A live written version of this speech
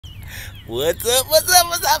What's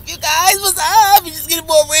up, you guys? What's up? It's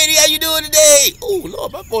SkinnyBoyRandy. How you doing today? Oh,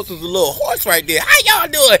 Lord, my voice is a little hoarse right there. How y'all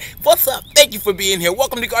doing? What's up? Thank you for being here.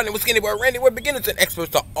 Welcome to Gardening with SkinnyBoyRandy, where beginners and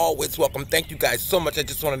experts are always welcome. Thank you guys so much. I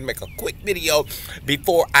just wanted to make a quick video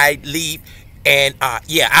before I leave. And,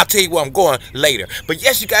 yeah, I'll tell you where I'm going later. But,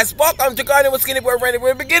 yes, you guys, welcome to Gardening with SkinnyBoyRandy,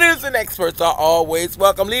 where beginners and experts are always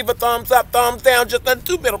welcome. Leave a thumbs up, thumbs down, just the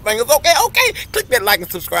two middle fingers. Okay. Click that like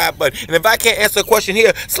and subscribe button. And if I can't answer a question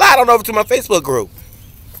here, slide on over to my Facebook group.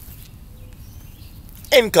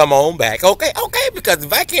 And come on back, okay? Because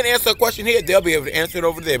if I can't answer a question here, they'll be able to answer it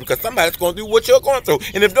over there, because somebody's going through what you're going through.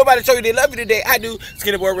 And if nobody show you they love you today, I do.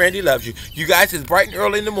 SkinnyBoyRandy loves you. You guys, it's bright and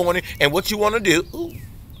early in the morning, and what you want to do,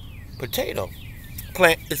 potato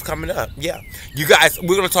plant is coming up. Yeah, you guys,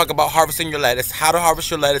 we're going to talk about harvesting your lettuce, how to harvest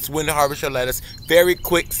your lettuce, when to harvest your lettuce. Very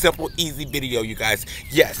quick, simple, easy video, you guys.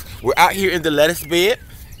 Yes, we're out here in the lettuce bed.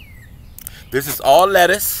 This is all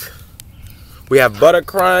lettuce. We have butter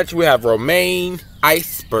crunch, we have romaine,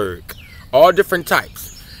 iceberg, all different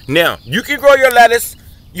types. Now, you can grow your lettuce,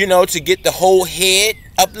 you know, to get the whole head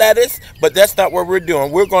of lettuce, but that's not what we're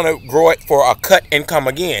doing. We're going to grow it for a cut and come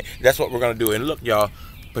again. That's what we're going to do. And look, y'all,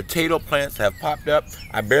 potato plants have popped up.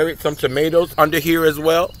 I buried some tomatoes under here as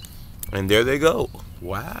well, and there they go.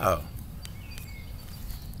 Wow.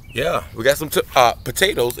 Yeah, we got some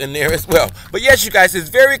potatoes in there as well. But yes, you guys, it's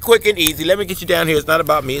very quick and easy. Let me get you down here. It's not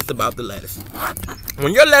about me, it's about the lettuce.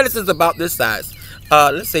 When your lettuce is about this size,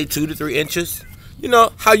 let's say 2 to 3 inches, you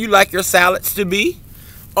know how you like your salads to be.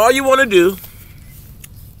 All you want to do,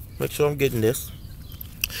 make sure I'm getting this,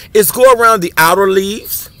 is go around the outer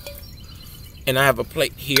leaves. And I have a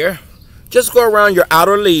plate here. Just go around your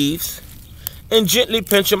outer leaves and gently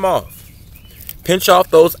pinch them off. Pinch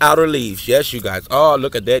off those outer leaves. Yes, you guys. Oh,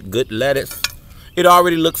 look at that good lettuce. It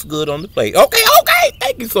already looks good on the plate. Okay.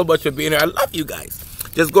 Thank you so much for being here. I love you guys.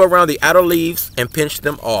 Just go around the outer leaves and pinch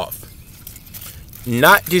them off.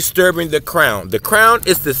 Not disturbing the crown. The crown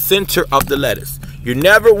is the center of the lettuce. You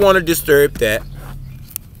never want to disturb that.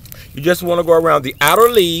 You just want to go around the outer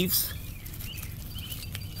leaves.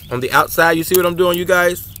 On the outside, you see what I'm doing, you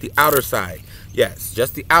guys? The outer side. Yes,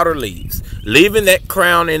 just the outer leaves. Leaving that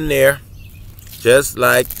crown in there, just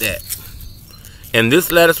like that. And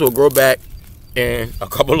this lettuce will grow back in a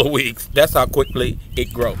couple of weeks. That's how quickly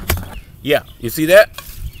it grows. Yeah, you see that?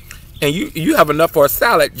 And you have enough for a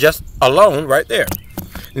salad just alone right there.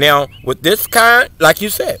 Now, with this kind, like you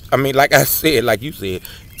said, like I said, like you said,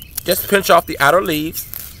 just pinch off the outer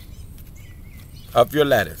leaves of your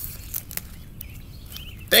lettuce.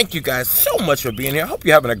 Thank you guys so much for being here. I hope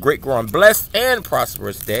you're having a great, growing, blessed, and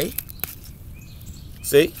prosperous day.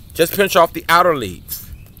 See? Just pinch off the outer leaves,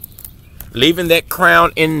 leaving that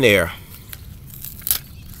crown in there.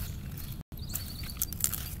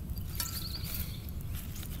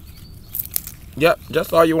 Yep,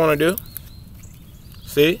 that's all you want to do.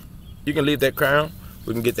 See? You can leave that crown.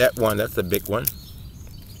 We can get that one. That's a big one.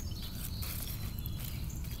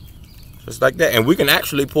 Just like that. And we can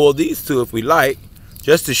actually pull these two if we like,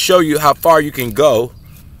 just to show you how far you can go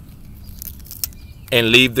and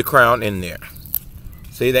leave the crown in there.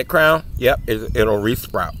 See that crown? Yep, it'll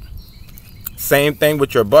resprout. Same thing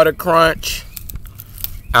with your butter crunch.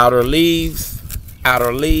 Outer leaves,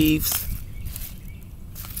 outer leaves,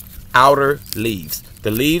 outer leaves. The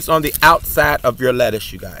leaves on the outside of your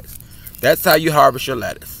lettuce, you guys. That's how you harvest your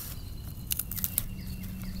lettuce.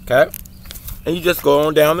 Okay? And you just go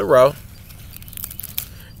on down the row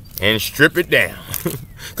and strip it down.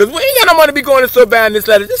 Because we ain't got no money to be going to so bad in this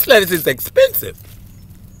lettuce. This lettuce is expensive.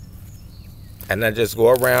 And I just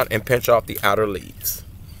go around and pinch off the outer leaves.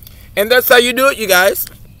 And that's how you do it, you guys.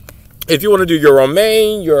 If you want to do your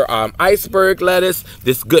romaine, your iceberg lettuce,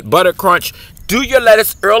 this good butter crunch, do your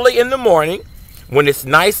lettuce early in the morning when it's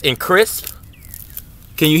nice and crisp.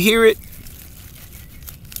 Can you hear it?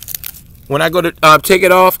 When I go to take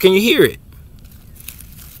it off, can you hear it?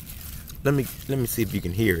 Let me see if you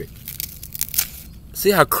can hear it.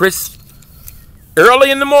 See how crisp? Early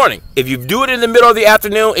in the morning. If you do it in the middle of the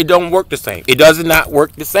afternoon, it don't work the same. It does not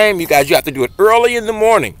work the same, you guys. You have to do it early in the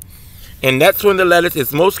morning. And that's when the lettuce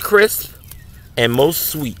is most crisp and most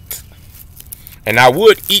sweet. And I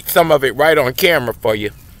would eat some of it right on camera for you.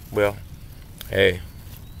 Well, hey,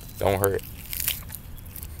 don't hurt.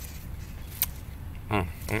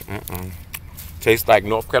 Tastes like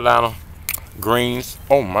North Carolina greens.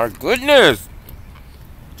 Oh my goodness.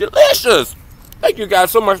 Delicious. Thank you guys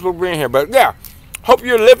so much for being here. But yeah, hope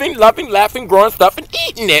you're living, loving, laughing, growing stuff, and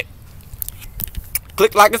eating it.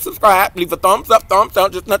 Click like and subscribe. Leave a thumbs up, thumbs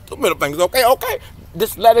down. Just not 2 middle fingers. Okay.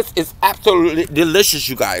 this lettuce is absolutely delicious,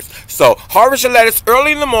 you guys. So harvest your lettuce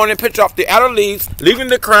early in the morning, pinch off the outer leaves, leaving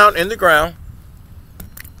the crown in the ground.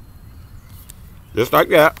 Just like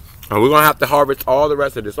that. And we're going to have to harvest all the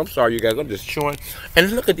rest of this. I'm sorry, you guys. I'm just chewing.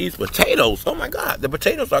 And look at these potatoes. Oh, my God. The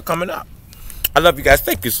potatoes are coming up. I love you guys.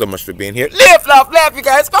 Thank you so much for being here. Live, love, laugh, you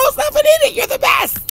guys. Go stuff and eat it. You're the best.